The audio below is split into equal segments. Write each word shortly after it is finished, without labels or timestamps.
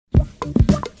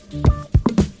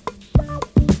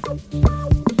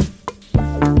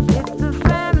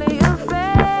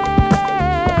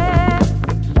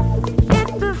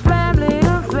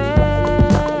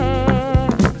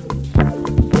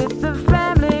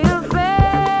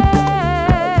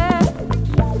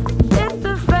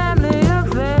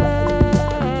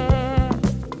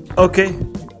Okay.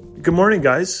 Good morning,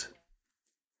 guys.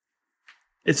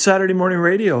 It's Saturday morning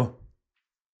radio.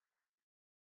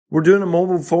 We're doing a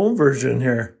mobile phone version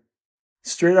here.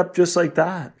 Straight up just like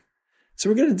that.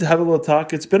 So we're going to have a little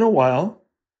talk. It's been a while,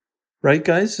 right,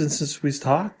 guys, since we've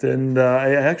talked. And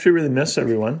I actually really miss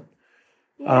everyone.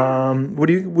 What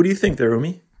do you think there,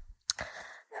 Umi?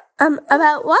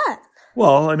 About what?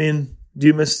 Well, I mean,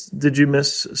 did you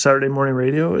miss Saturday morning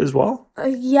radio as well?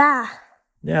 Yeah.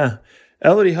 Yeah.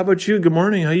 Elodie, how about you? Good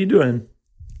morning. How you doing?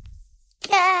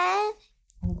 Good.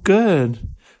 Good.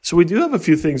 So we do have a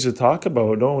few things to talk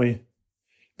about, don't we?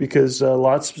 Because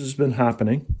lots has been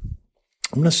happening.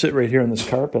 I'm going to sit right here on this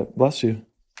carpet. Bless you. I'm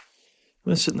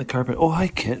going to sit in the carpet. Oh, hi,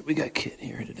 Kit. We got Kit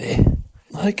here today.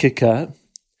 Hi, Kit Kat.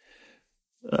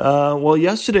 Well,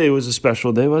 yesterday was a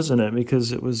special day, wasn't it?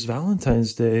 Because it was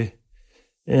Valentine's Day.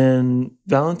 And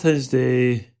Valentine's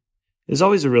Day is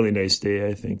always a really nice day,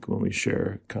 I think, when we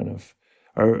share kind of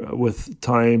with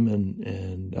time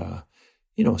and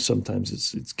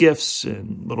sometimes it's gifts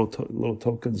and little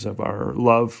tokens of our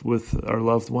love with our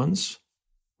loved ones,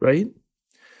 right?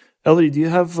 Elodie, do you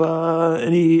have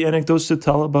any anecdotes to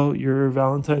tell about your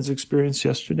Valentine's experience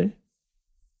yesterday?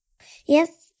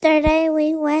 Yesterday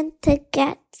we went to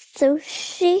get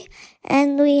sushi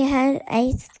and we had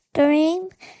ice cream.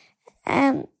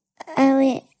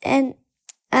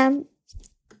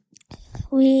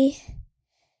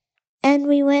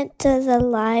 We went to the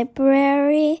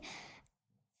library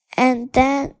and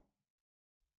then.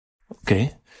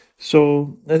 Okay.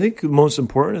 So I think the most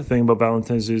important thing about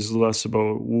Valentine's Day is less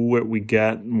about what we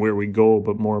get and where we go,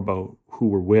 but more about who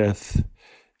we're with.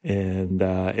 And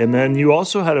then you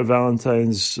also had a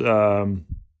Valentine's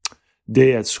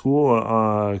Day at school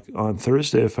on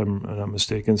Thursday, if I'm not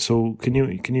mistaken. So can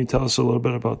you tell us a little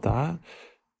bit about that?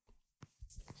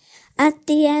 At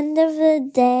the end of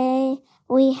the day,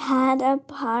 we had a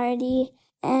party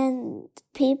and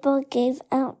people gave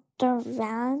out their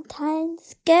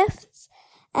Valentine's gifts.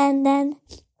 And then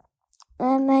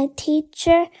my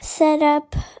teacher set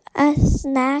up a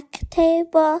snack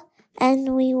table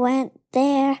and we went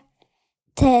there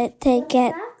to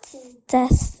get them.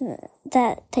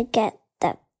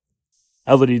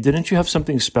 Elodie, didn't you have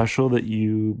something special that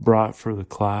you brought for the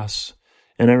class?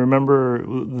 And I remember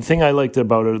the thing I liked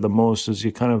about it the most is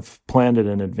you kind of planned it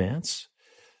in advance,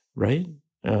 right?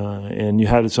 And you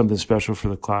had something special for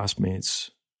the classmates.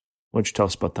 Why don't you tell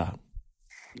us about that?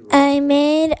 I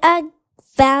made a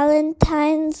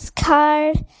Valentine's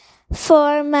card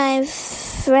for my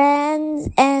friends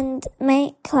and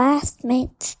my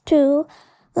classmates too.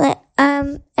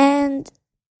 And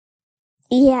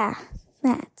yeah,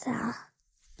 that's all.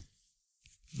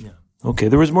 Yeah. Okay,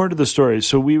 there was more to the story.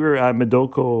 So we were at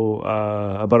Midoko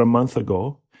about a month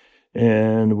ago,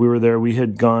 and we were there. We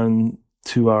had gone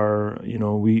to our,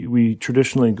 we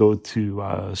traditionally go to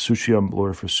Sushi on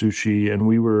Bloor for sushi, and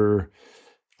we were...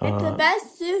 It's the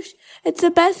best sushi. It's the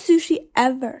best sushi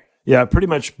ever. Yeah, pretty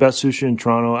much best sushi in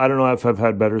Toronto. I don't know if I've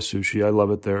had better sushi. I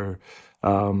love it there.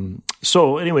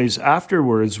 So anyways,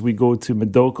 afterwards, we go to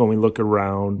Midoko and we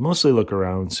mostly look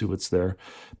around, see what's there.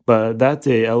 But that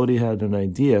day, Elodie had an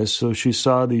idea. So she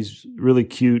saw these really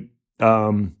cute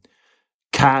cat-themed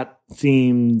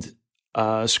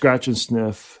scratch and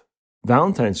sniff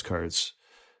Valentine's cards,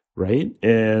 right?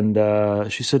 And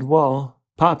she said, well,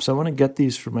 Pops, I want to get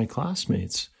these for my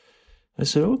classmates. I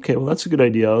said, okay, well, that's a good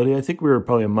idea, Elodie. I think we were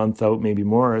probably a month out, maybe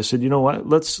more. I said, you know what?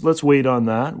 Let's wait on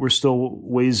that. We're still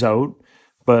ways out,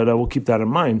 but we'll keep that in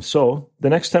mind. So the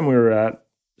next time we were at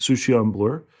Sushi on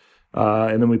Bloor,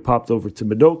 and then we popped over to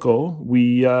Midoko,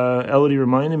 Elodie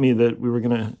reminded me that we were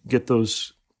going to get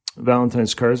those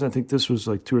Valentine's cards. I think this was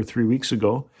like 2 or 3 weeks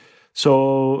ago.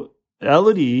 So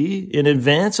Elodie, in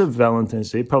advance of Valentine's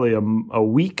Day, probably a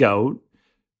week out,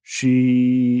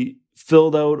 she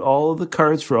filled out all of the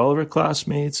cards for all of her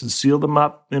classmates and sealed them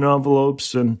up in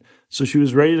envelopes. And so she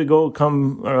was ready to go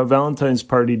come Valentine's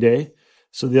party day.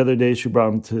 So the other day she brought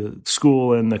them to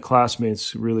school and the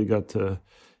classmates really got to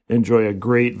enjoy a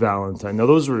great Valentine. Now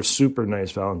those were super nice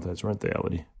Valentines, weren't they,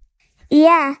 Elodie?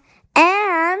 Yeah.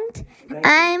 And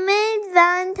I made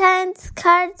Valentine's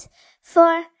cards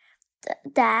for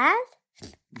Dad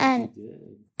and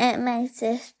my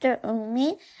sister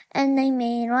Umi, and I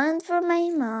made one for my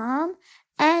mom,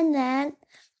 and then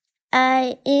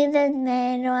I even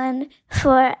made one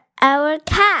for our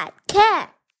cat.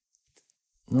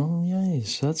 Oh,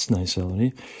 nice. That's nice,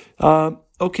 Elodie.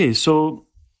 Okay, so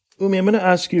Umi, I'm going to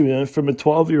ask you, from a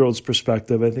 12-year-old's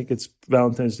perspective, I think it's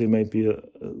Valentine's Day might be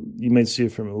you might see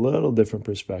it from a little different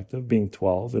perspective, being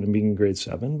 12 and being in grade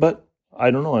 7, but I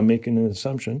don't know. I'm making an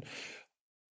assumption.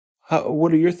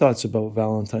 What are your thoughts about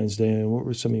Valentine's Day, and what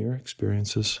were some of your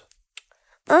experiences?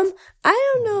 I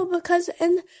don't know, because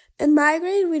in my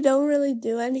grade we don't really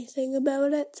do anything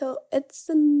about it, so it's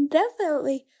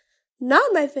definitely not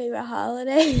my favorite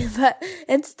holiday, but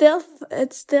it's still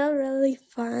really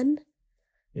fun.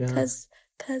 Yeah.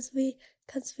 Cause we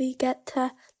get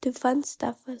to do fun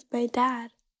stuff with my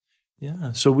dad.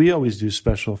 Yeah. So we always do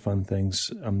special fun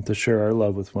things to share our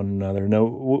love with one another. Now,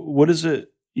 what is it?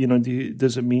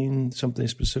 Does it mean something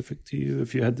specific to you?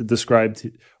 If you had to describe,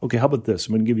 okay, how about this?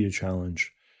 I'm going to give you a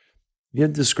challenge. If you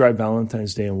had to describe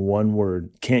Valentine's Day in one word,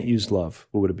 can't use love,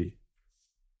 what would it be?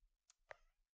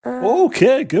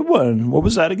 Okay, good one. What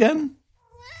was that again?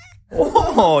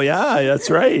 Oh, yeah, that's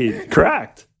right.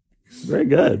 Correct. Very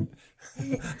good.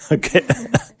 Okay.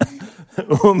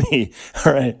 Umi.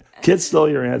 All right. Kid stole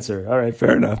your answer. All right,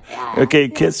 fair enough. Okay,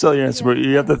 Kid stole your answer, but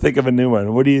you have to think of a new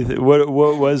one. What do you what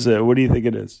was it? What do you think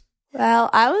it is?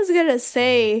 Well, I was gonna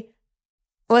say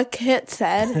what Kit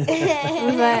said,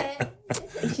 but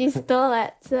she stole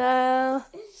it. So,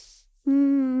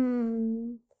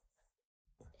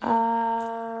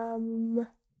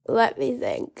 let me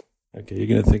think. Okay, you're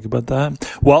going to think about that?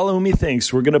 While Umi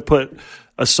thinks, we're going to put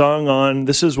a song on.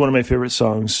 This is one of my favorite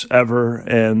songs ever,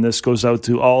 and this goes out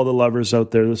to all the lovers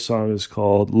out there. This song is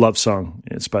called Love Song.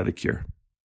 It's by The Cure.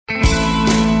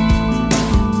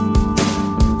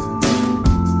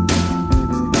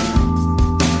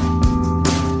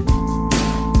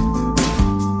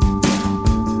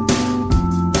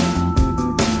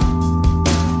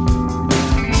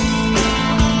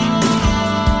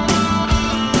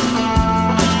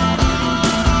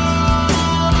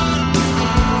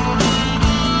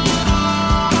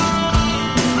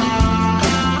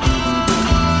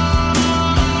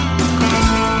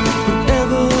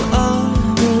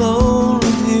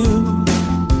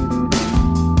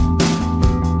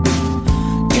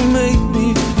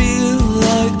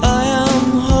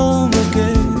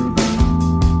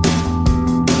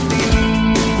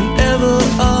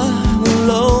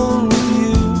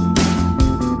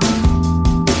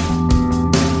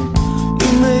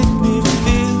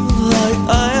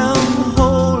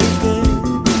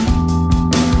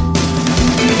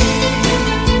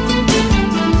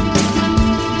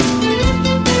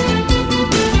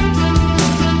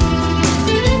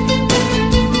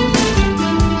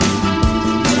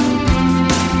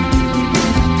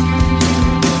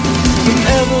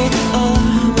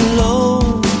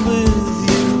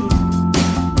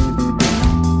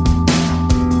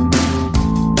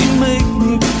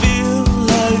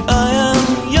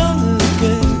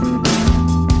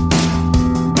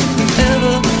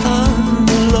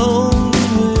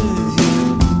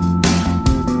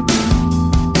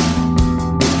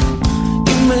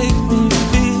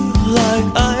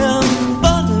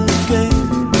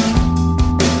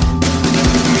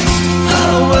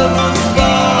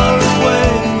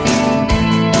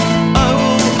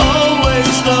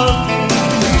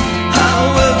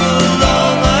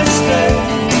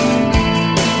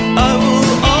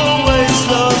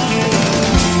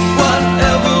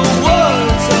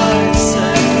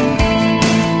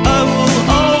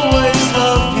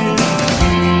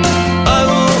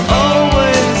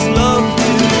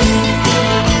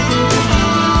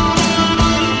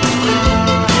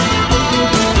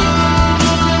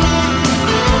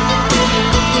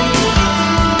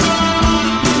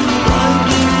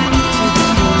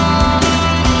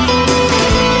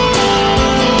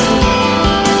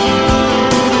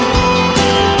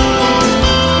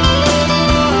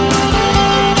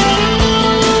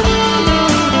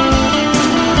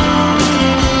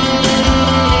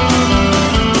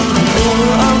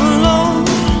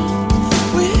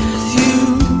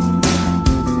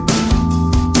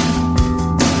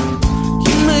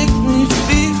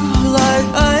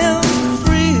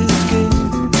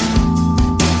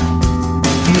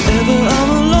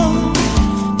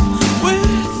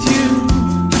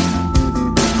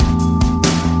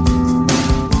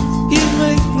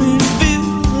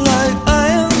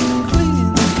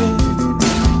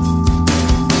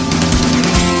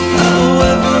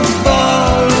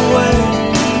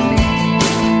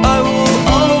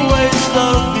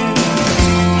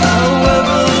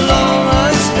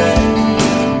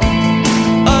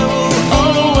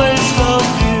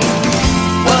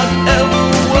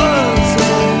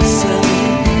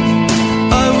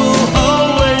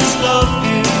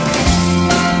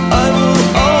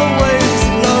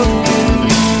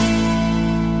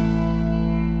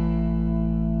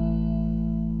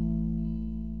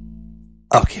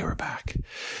 Okay, we're back.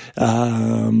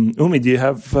 Umi, do you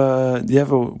have a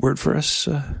word for us?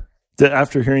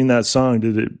 After hearing that song,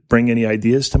 did it bring any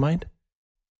ideas to mind?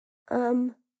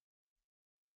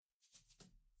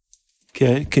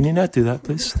 Okay. Can you not do that,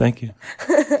 please? Thank you.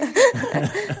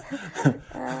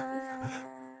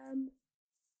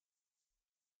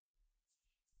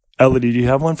 Elodie, do you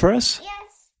have one for us?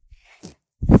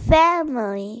 Yes.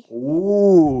 Family.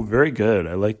 Ooh, very good.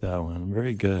 I like that one.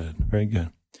 Very good. Very good.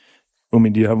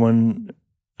 Umi, do you have one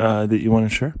that you want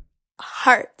to share?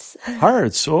 Hearts.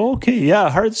 Hearts. Oh, okay. Yeah,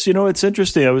 hearts. It's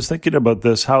interesting. I was thinking about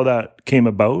this, how that came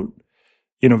about,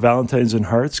 Valentine's and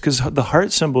hearts, because the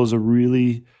heart symbol is a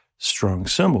really strong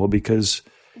symbol because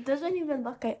It doesn't even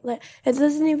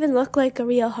look like a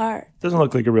real heart. it doesn't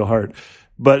look like a real heart.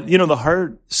 But, the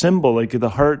heart symbol, like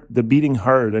the beating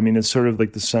heart, I mean, it's sort of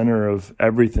like the center of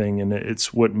everything, and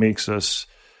it's what makes us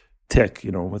tick,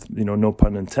 with, no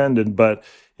pun intended. But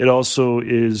it also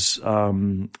is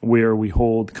where we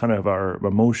hold kind of our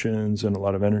emotions and a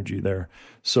lot of energy there.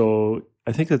 So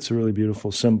I think that's a really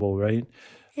beautiful symbol, right?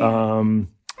 Yeah.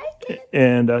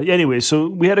 Anyway, so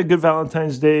we had a good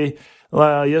Valentine's Day.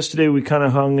 Yesterday we kind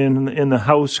of hung in the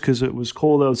house because it was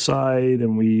cold outside,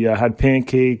 and we had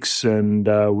pancakes, and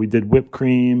we did whipped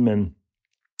cream, and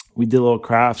we did little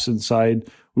crafts inside.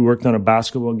 We worked on a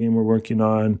basketball game we're working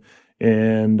on,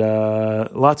 and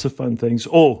lots of fun things.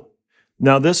 Oh,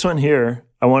 now this one here,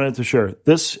 I wanted to share.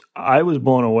 This, I was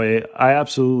blown away. I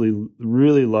absolutely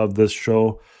really love this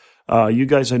show. You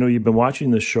guys, I know you've been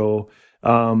watching this show.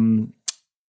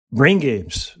 Brain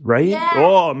Games, right? Yeah.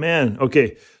 Oh, man.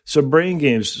 Okay. So Brain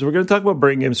Games. So we're going to talk about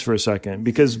Brain Games for a second,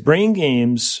 because Brain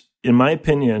Games, in my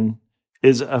opinion,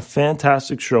 is a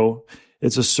fantastic show.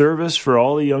 It's a service for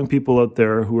all the young people out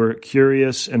there who are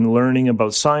curious and learning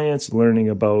about science, learning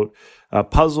about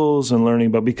puzzles, and learning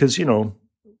about, because,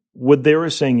 what they were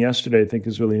saying yesterday, I think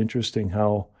is really interesting,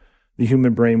 how the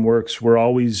human brain works. We're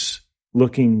always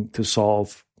looking to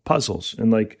solve puzzles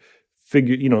and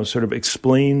figure, sort of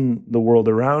explain the world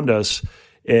around us.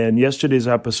 And yesterday's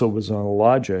episode was on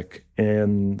logic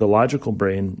and the logical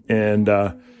brain. And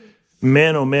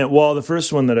man, oh man. Well, the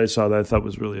first one that I saw that I thought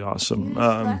was really awesome.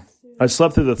 I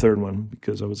slept through the third one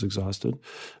because I was exhausted.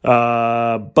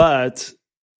 But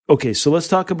okay, so let's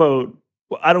talk about,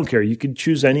 I don't care. You could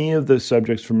choose any of the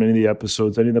subjects from any of the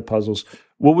episodes, any of the puzzles.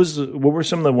 What were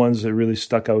some of the ones that really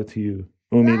stuck out to you,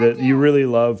 Umi, that you really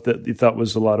loved, that you thought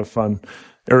was a lot of fun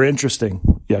or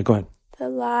interesting? Yeah, go ahead. The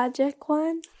logic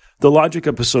one. The logic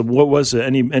episode, what was it?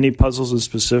 Any puzzles in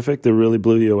specific that really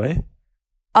blew you away?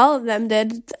 All of them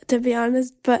did, to be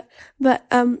honest. But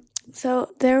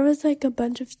so there was a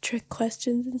bunch of trick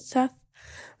questions and stuff.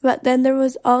 But then there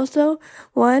was also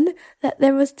one that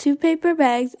there was 2 paper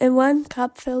bags and 1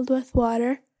 cup filled with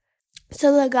water.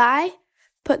 So the guy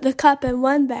put the cup in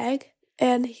one bag,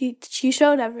 and he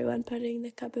showed everyone putting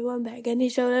the cup in one bag, and he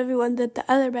showed everyone that the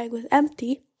other bag was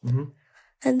empty. Mm-hmm.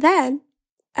 And then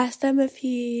asked them if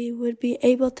he would be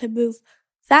able to move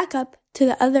that cup to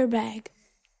the other bag.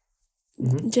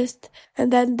 Mm-hmm.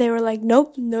 And then they were like,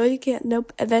 nope, no, you can't,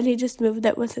 nope. And then he just moved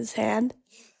it with his hand.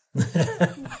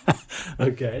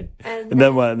 Okay. And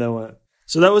then what?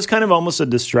 So that was kind of almost a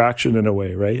distraction in a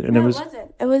way, right? And no, it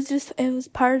wasn't. It was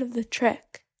part of the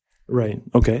trick. Right.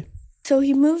 Okay. So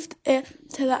he moved it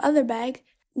to the other bag.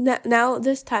 Now,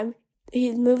 this time,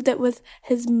 he moved it with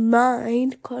his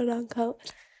mind, quote unquote.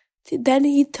 Then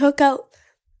he took out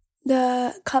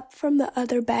the cup from the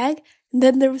other bag, and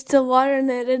then there was still water in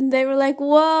it, and they were like,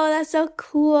 whoa, that's so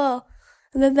cool.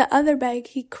 And then the other bag,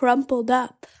 he crumpled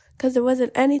up, because there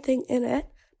wasn't anything in it,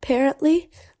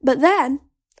 apparently. But then,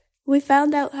 we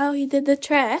found out how he did the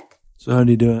trick. So how did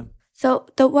he do it? So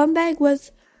the one bag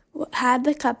had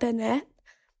the cup in it.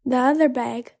 The other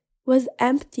bag was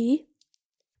empty.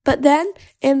 But then,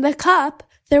 in the cup,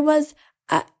 there was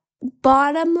a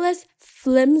bottomless,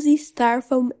 flimsy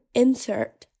styrofoam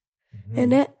insert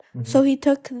in it. Mm-hmm. So he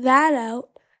took that out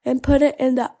and put it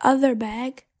in the other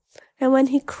bag. And when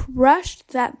he crushed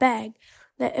that bag,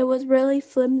 it was really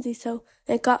flimsy, so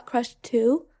it got crushed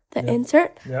too, the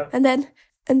insert. Yeah. And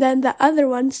then the other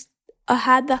ones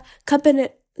had the cup in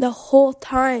it the whole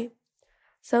time.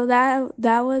 So that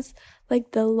was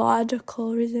the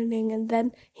logical reasoning. And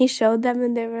then he showed them,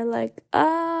 and they were like,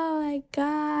 oh my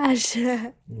gosh.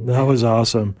 That was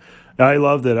awesome. I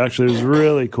loved it. Actually, it was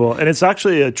really cool. And it's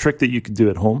actually a trick that you can do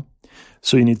at home.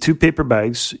 So you need 2 paper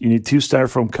bags. You need 2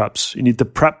 styrofoam cups. You need to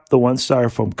prep the 1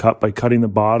 styrofoam cup by cutting the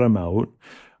bottom out.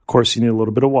 Of course, you need a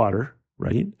little bit of water,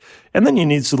 right? And then you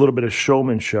need a little bit of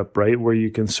showmanship, right? Where you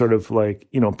can sort of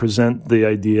present the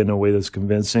idea in a way that's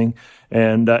convincing.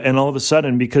 And all of a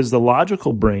sudden, because the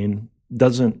logical brain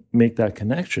doesn't make that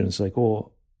connection, it's like,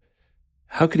 well,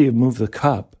 how could he have moved the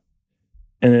cup?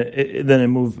 And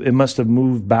it must have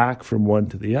moved back from one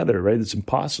to the other, right? It's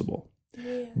impossible.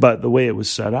 Yeah. But the way it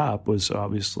was set up was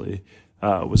obviously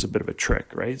was a bit of a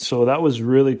trick, right? So that was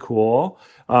really cool.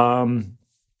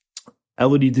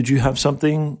 Elodie, did you have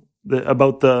something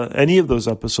about any of those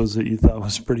episodes that you thought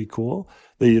was pretty cool,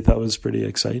 that you thought was pretty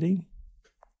exciting?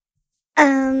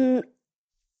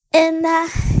 In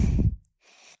the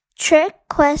trick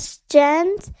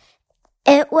questions,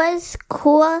 it was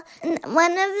cool.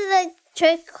 One of the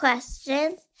trick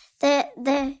questions that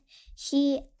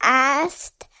he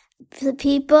asked the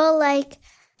people, like,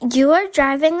 you were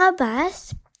driving a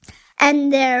bus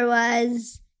and there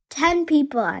was 10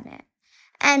 people on it.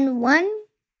 And 1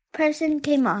 person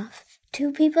came off,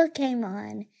 2 people came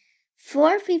on,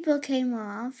 4 people came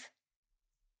off,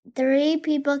 3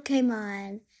 people came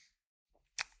on,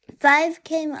 5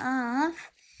 came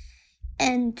off,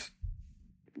 and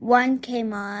 1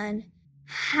 came on.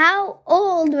 How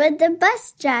old would the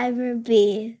bus driver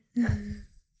be?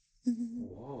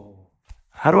 Whoa.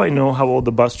 How do I know how old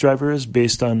the bus driver is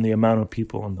based on the amount of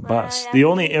people on the bus? The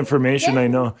only information I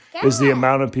know is the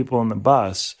amount of people on the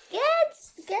bus.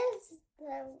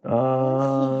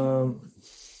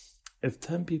 If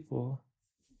 10 people,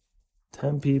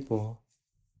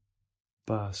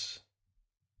 bus.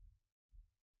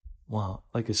 Well,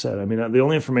 like I said, I mean, the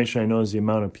only information I know is the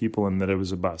amount of people and that it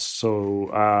was a bus. So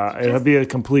it'd be a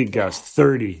complete guess.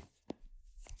 30.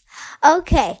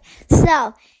 Okay,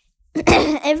 so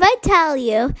if I tell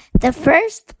you the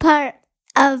first part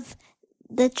of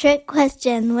the trick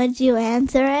question, would you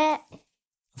answer it?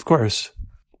 Of course.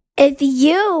 If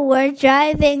you were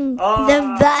driving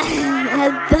the bus.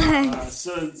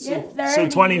 So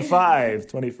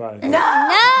 25.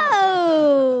 No!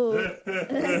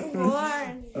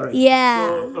 All right. Yeah.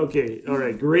 So, okay. All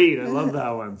right. Great. I love that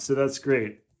one. So that's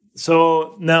great.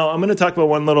 So now I'm going to talk about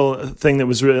one little thing that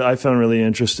was I found really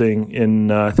interesting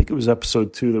in, I think it was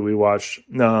episode 2 that we watched.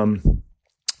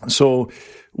 So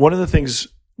one of the things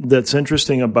that's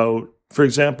interesting about, for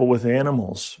example, with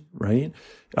animals, right?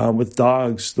 With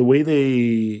dogs, the way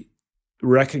they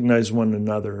recognize one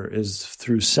another is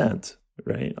through scent,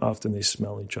 right? Often they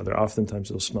smell each other. Oftentimes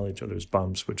they'll smell each other's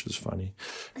bums, which is funny.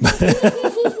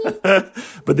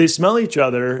 But they smell each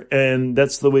other, and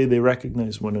that's the way they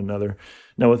recognize one another.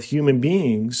 Now, with human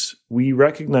beings, we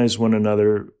recognize one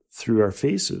another through our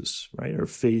faces, right? Our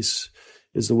face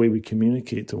is the way we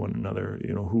communicate to one another,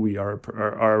 who we are,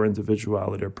 our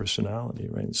individuality, our personality,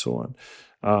 right? And so on.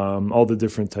 All the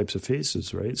different types of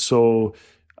faces, right? So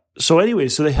anyway,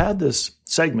 so they had this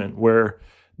segment where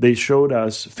they showed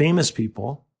us famous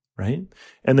people, right?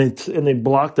 And they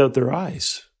blocked out their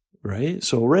eyes, right?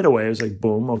 So right away, I was like,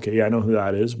 boom, okay, yeah, I know who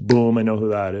that is. Boom, I know who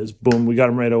that is. Boom, we got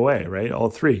them right away, right? All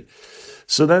 3.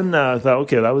 So then I thought,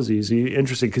 okay, that was easy.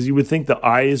 Interesting, because you would think the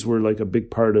eyes were like a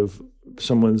big part of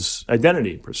someone's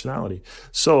identity, personality.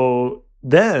 So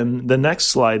then the next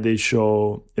slide they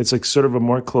show, it's like sort of a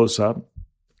more close-up.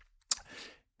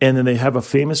 And then they have a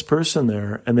famous person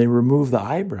there, and they remove the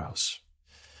eyebrows,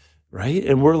 right?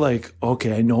 And we're like,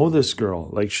 okay, I know this girl.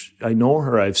 Like, I know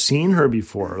her. I've seen her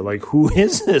before. Like, who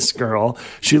is this girl?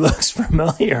 She looks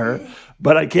familiar,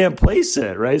 but I can't place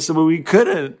it, right? So we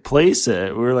couldn't place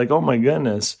it. We were like, oh my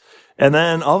goodness. And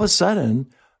then all of a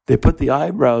sudden, they put the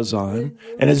eyebrows on,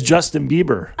 and it's Justin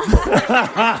Bieber.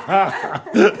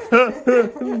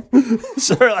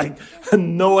 So we're like,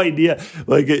 no idea.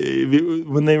 Like,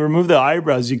 when they removed the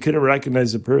eyebrows, you couldn't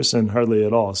recognize the person hardly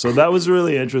at all. So that was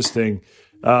really interesting,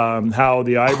 how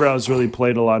the eyebrows really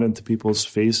played a lot into people's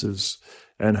faces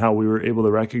and how we were able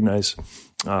to recognize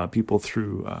people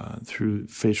through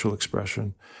facial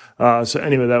expression. So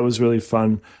anyway, that was really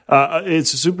fun.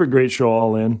 It's a super great show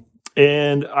all in.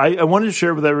 And I wanted to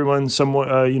share with everyone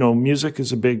somewhat, music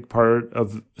is a big part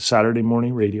of Saturday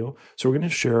morning radio. So we're going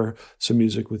to share some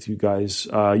music with you guys.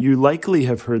 You likely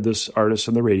have heard this artist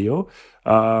on the radio,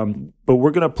 but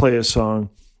we're going to play a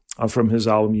song from his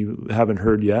album you haven't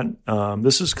heard yet.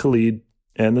 This is Khalid,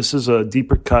 and this is a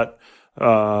deeper cut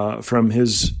from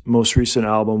his most recent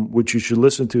album, which you should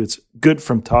listen to. It's good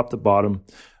from top to bottom.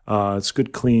 It's a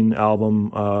good, clean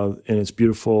album, and it's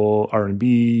beautiful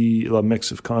R&B, a mix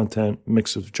of content,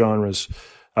 mix of genres.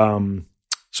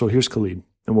 So here's Khalid,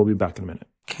 and we'll be back in a minute.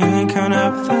 Can't count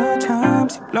up the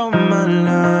times you blow my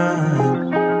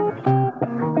line,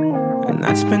 and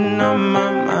that's been on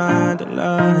my mind a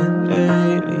lot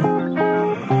lately.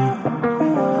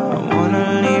 I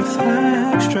wanna leave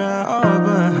the extra all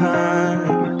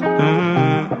behind,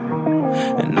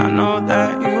 and I know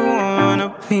that you wanna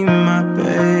be my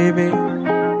baby.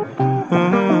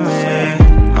 Yeah.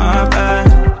 My bad,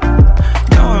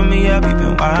 knowing me, yeah, we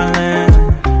been wildin'.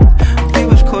 We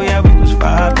was cool, yeah, we was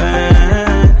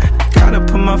vibin'. Gotta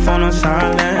put my phone on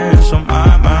silent, so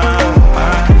my bad.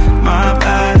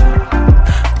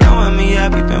 Knowing me, yeah,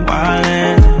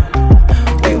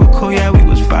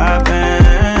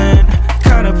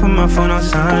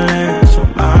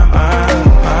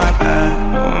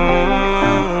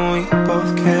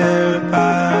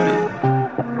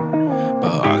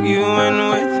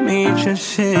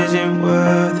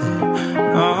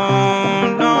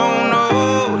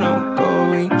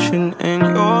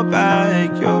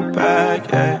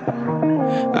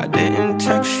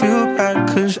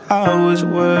 I was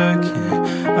working.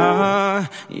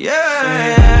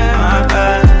 Yeah, my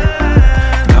bad.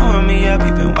 Knowing me up, we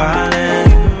been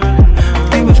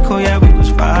wildin'. We was cool, yeah, we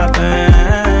was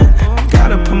vibin'.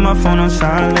 Gotta put my phone on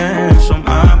silent. So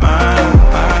my bad.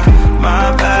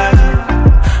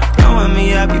 Knowing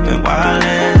me up, we been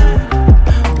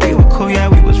wildin'. We were cool, yeah,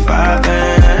 we was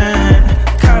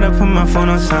vibin'. Gotta put my phone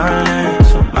on silent.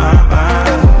 So my bad.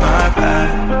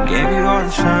 Gave you all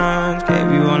the signs,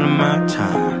 gave you all of my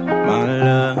time, my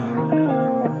love.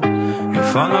 You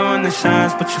following the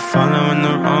signs, but you're following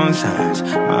the wrong signs,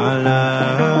 my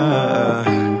love.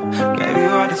 Gave you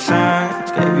all the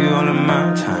signs, gave you all of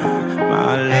my time,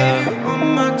 my love.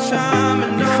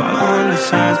 You're following the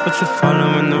signs, but you're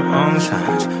following the wrong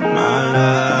signs, my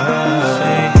love.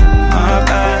 Say, my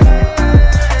bad.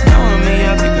 Knowing me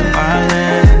up, we been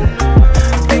wildin'.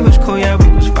 We was cool, yeah, we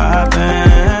was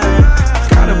vibin'.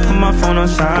 Gotta put my phone on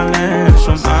silent,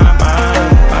 so my bad.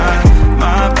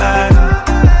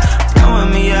 Knowing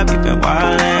me up, we been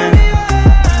wildin'.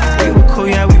 We were cool,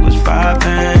 yeah, we was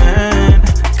vibin'.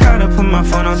 Gotta put my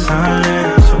phone on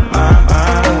silent, so my bad.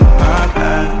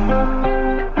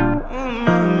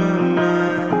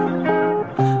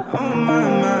 Oh my,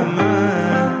 oh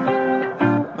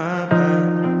my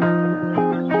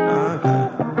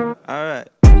bad. All right.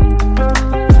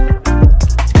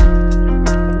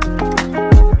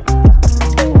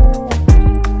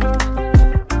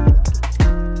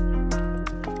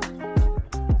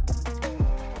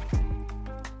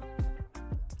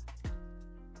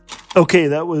 Okay,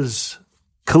 that was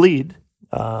Khalid,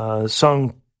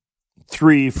 song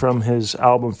 3 from his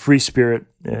album Free Spirit.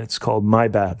 It's called My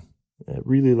Bad. I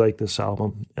really like this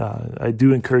album. I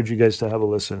do encourage you guys to have a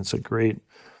listen. It's a great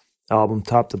album,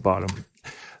 top to bottom.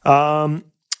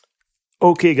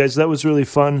 Okay, guys, that was really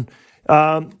fun.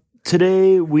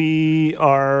 Today's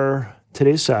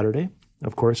Saturday,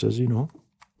 of course, as you know,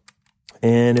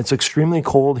 and it's extremely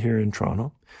cold here in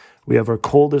Toronto. We have our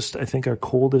coldest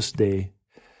day.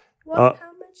 How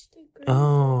much degree?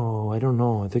 I don't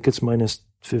know. I think it's minus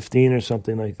 15 or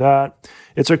something like that.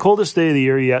 It's our coldest day of the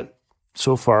year yet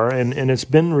so far, and it's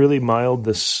been really mild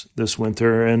this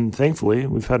winter, and thankfully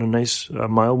we've had a nice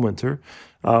mild winter.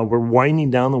 We're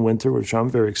winding down the winter, which I'm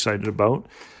very excited about.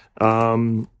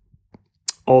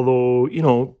 Although, you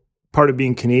know, part of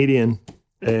being Canadian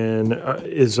and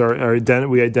is our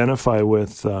we identify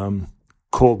with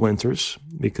cold winters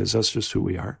because that's just who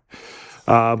we are.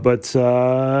 But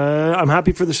I'm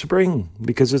happy for the spring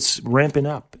because it's ramping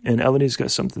up, and Elodie's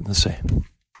got something to say.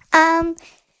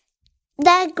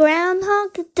 That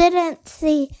groundhog didn't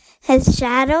see his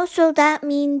shadow, so that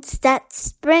means that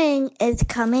spring is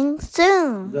coming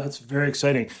soon. That's very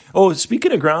exciting. Oh,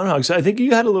 speaking of groundhogs, I think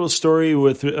you had a little story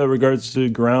with regards to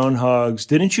groundhogs.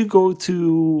 Didn't you go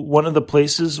to one of the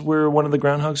places where one of the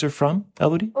groundhogs are from,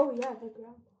 Elodie? Oh, yeah, the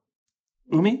groundhog.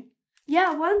 Umi?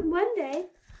 Yeah, one day.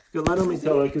 Let Umi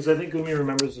tell it, because I think Umi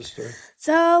remembers the story.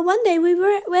 So one day we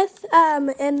were with my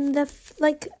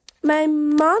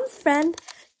mom's friend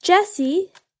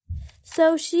Jessie.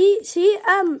 So she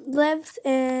lives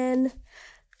in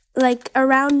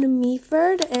around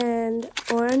Meaford and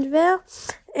Orangevale,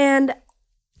 and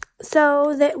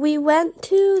so that we went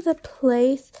to the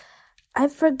place. I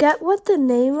forget what the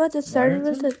name was. It started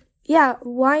with a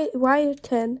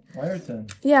Wyerton.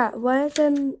 Wyerton. Yeah,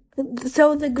 Wyerton.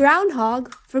 So the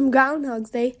groundhog from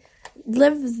Groundhog's Day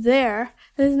lives there.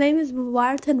 His name is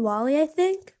Wyerton Wally, I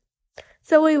think.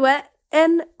 So we went,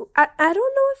 and I don't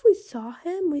know if we saw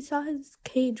him. We saw his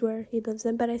cage where he lives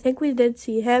in, but I think we did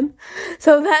see him.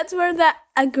 So that's where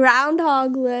a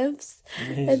groundhog lives.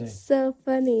 Amazing. It's so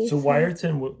funny. So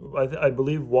Wyerton, I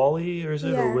believe Wally, or is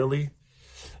it, or Willie?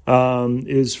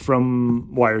 Is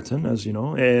from Wyerton, as you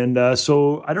know. And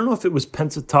so I don't know if it was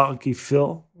Pennsatucky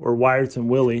Phil or Wyerton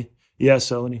Willie. Yes,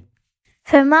 Elodie.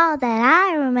 From all that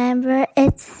I remember,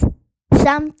 it's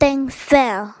something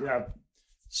Phil. Yeah.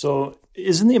 So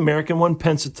isn't the American one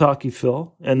Pennsatucky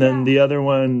Phil? And then the other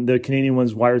one, the Canadian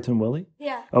one's Wyerton Willie?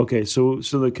 Yeah. Okay, so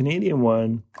the Canadian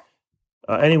one,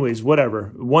 anyways,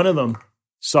 whatever. One of them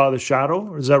saw the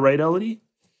shadow. Is that right, Elodie?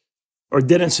 Or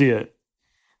didn't see it?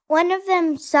 One of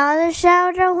them saw the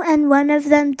shadow, and one of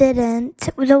them didn't.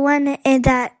 The one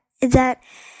that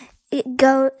it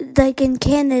go in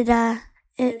Canada,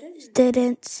 it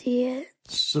didn't see it.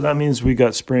 So that means we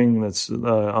got spring. That's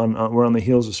we're on the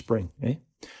heels of spring, eh?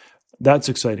 That's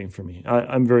exciting for me.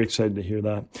 I'm very excited to hear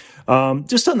that.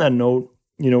 Just on that note,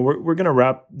 we're going to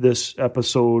wrap this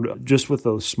episode just with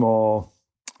a small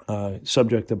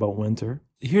subject about winter.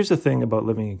 Here's the thing about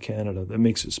living in Canada that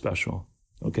makes it special.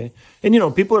 Okay. And,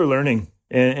 people are learning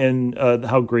and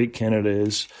how great Canada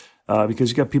is. because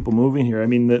you got people moving here. I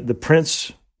mean, the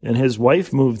prince and his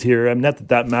wife moved here. I mean, not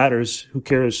that matters. Who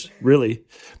cares, really?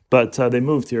 But they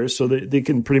moved here, so they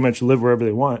can pretty much live wherever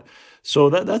they want. So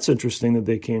that's interesting that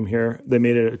they came here. They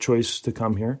made a choice to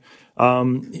come here.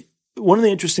 One of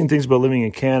the interesting things about living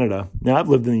in Canada, now I've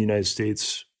lived in the United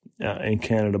States and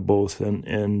Canada both, and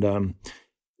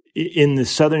in the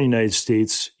southern United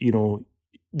States,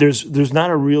 there's not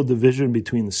a real division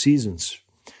between the seasons.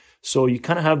 So you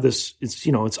kind of have this,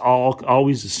 it's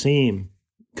always the same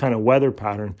kind of weather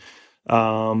pattern.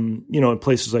 In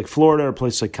places like Florida, or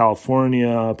places like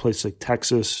California, places like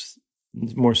Texas,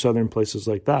 more southern places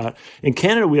like that. In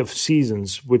Canada, we have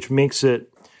seasons, which makes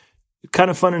it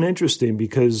kind of fun and interesting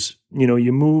because,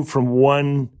 you move from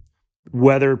one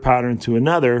weather pattern to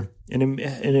another, and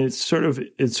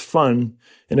it's fun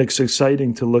and it's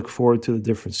exciting to look forward to the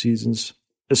different seasons,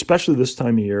 especially this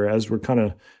time of year as we're kind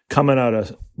of coming out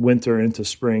of winter into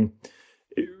spring.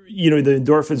 The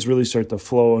endorphins really start to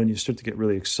flow and you start to get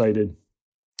really excited.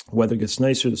 Weather gets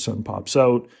nicer, the sun pops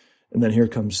out, and then here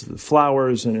comes the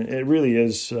flowers, and it really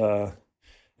is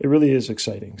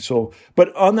exciting. So,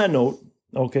 but on that note,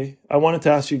 okay, I wanted to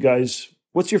ask you guys,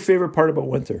 what's your favorite part about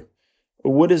winter?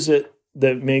 What is it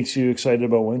that makes you excited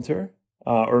about winter,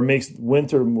 or makes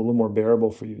winter a little more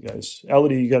bearable for you guys?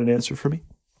 Elodie, you got an answer for me?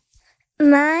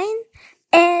 Mine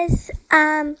is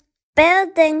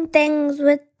building things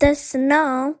with the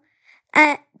snow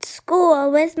at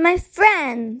school with my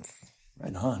friends.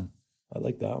 Right on. I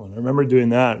like that one. I remember doing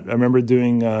that. I remember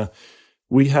doing,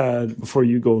 we had, before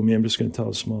you go with me, I'm just going to tell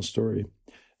a small story.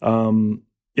 In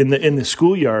the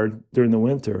schoolyard during the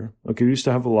winter, okay, we used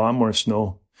to have a lot more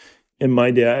snow in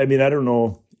my day. I mean, I don't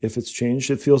know if it's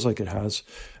changed. It feels like it has.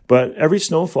 But every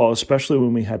snowfall, especially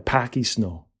when we had packy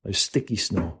snow, like sticky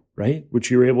snow, right,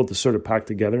 which you were able to sort of pack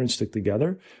together and stick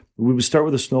together, we would start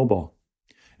with a snowball.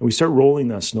 And we start rolling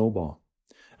that snowball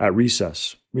at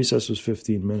recess. Recess was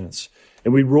 15 minutes.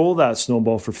 And we'd roll that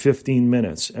snowball for 15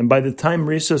 minutes. And by the time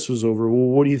recess was over, well,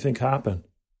 what do you think happened?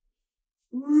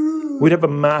 We'd have a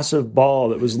massive ball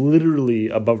that was literally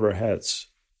above our heads,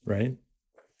 right?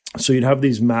 So you'd have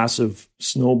these massive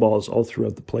snowballs all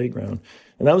throughout the playground.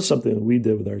 And that was something that we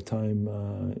did with our time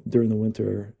during the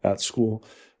winter at school,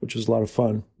 which was a lot of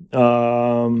fun.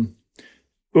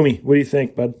 Umi, what do you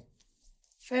think, bud?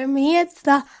 For me, it's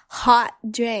the hot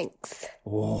drinks.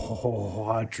 Oh,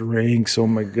 hot drinks. Oh,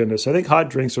 my goodness. I think hot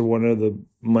drinks are one of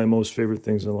my most favorite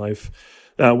things in life.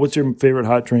 What's your favorite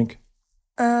hot drink?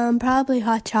 Probably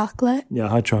hot chocolate. Yeah,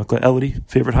 hot chocolate. Elodie,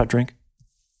 favorite hot drink?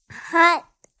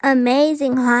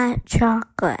 Amazing hot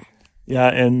chocolate. Yeah,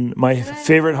 and my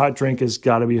favorite hot drink has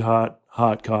got to be hot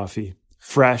coffee.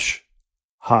 Fresh,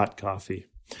 hot coffee.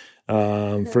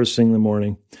 First thing in the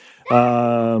morning.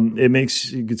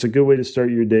 It's a good way to start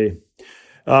your day.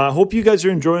 Hope you guys are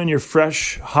enjoying your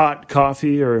fresh, hot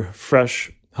coffee or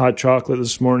fresh, hot chocolate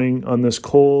this morning on this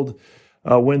cold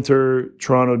winter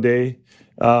Toronto day.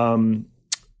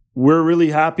 We're really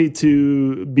happy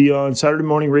to be on Saturday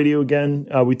Morning Radio again.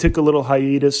 We took a little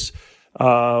hiatus.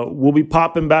 We'll be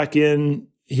popping back in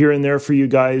here and there for you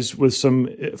guys with some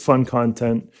fun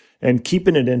content and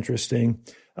keeping it interesting.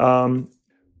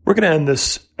 We're going to end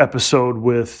this episode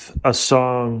with a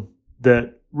song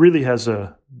that really has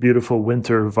a beautiful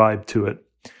winter vibe to it.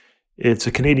 It's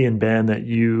a Canadian band that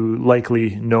you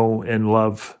likely know and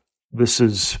love. This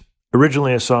is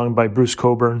originally a song by Bruce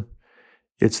Cockburn.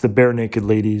 It's the Bare Naked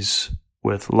Ladies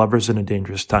with Lovers in a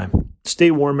Dangerous Time.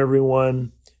 Stay warm,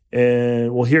 everyone,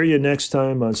 and we'll hear you next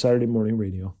time on Saturday Morning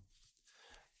Radio.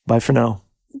 Bye for now.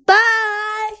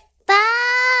 Bye. Bye.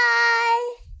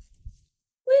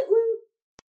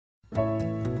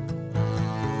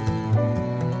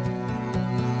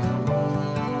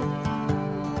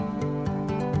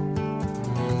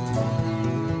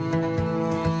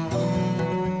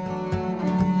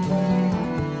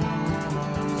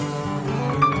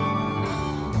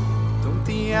 Don't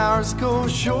the hours go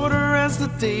shorter as the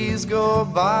days go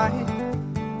by?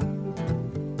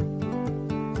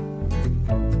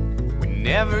 We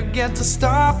never get to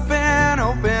stop and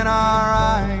open our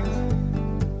eyes.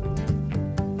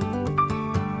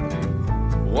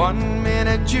 1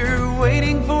 minute you're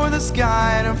waiting for the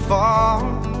sky to fall,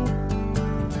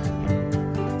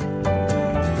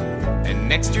 and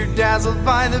next you're dazzled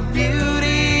by the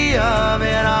beauty of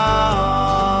it all.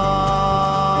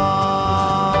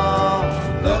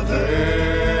 Lovers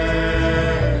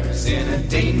in a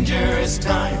dangerous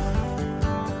time.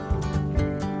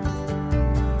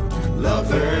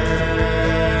 Lovers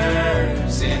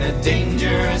in a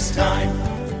dangerous time.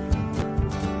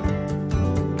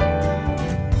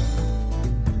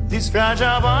 These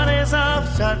fragile bodies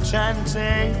of touch and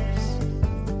taste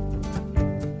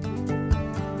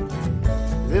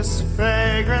This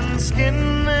fragrant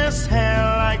skin, this hair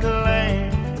like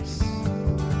lace,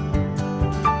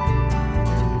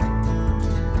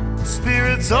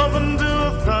 spirits open to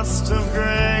a thrust of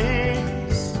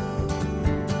grace.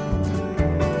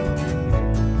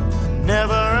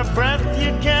 Never a breath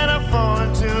you can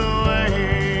afford to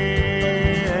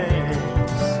waste.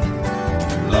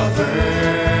 Lovers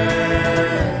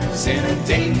in a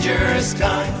dangerous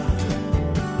time.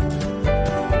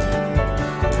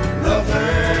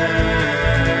 Lovers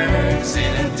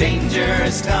in a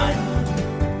dangerous time.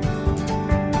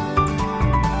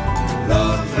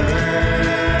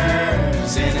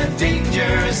 Lovers in a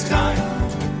dangerous time.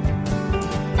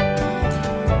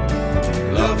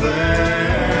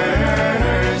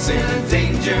 Lovers in a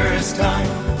dangerous time.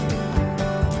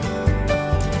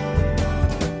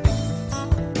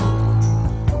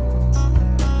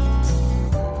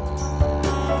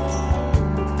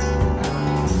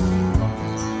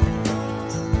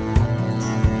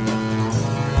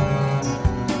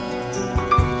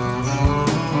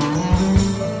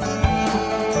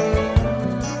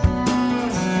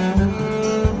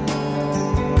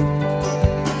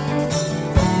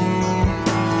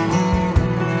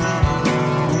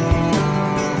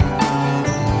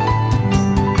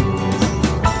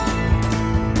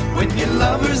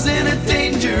 Lovers in a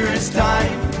dangerous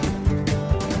time.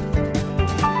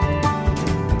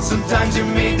 Sometimes you're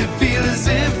made to feel as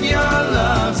if your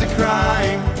love's a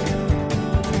crime.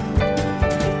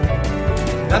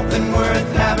 Nothing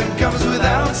worth having comes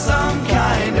without some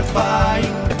kind of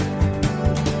fight.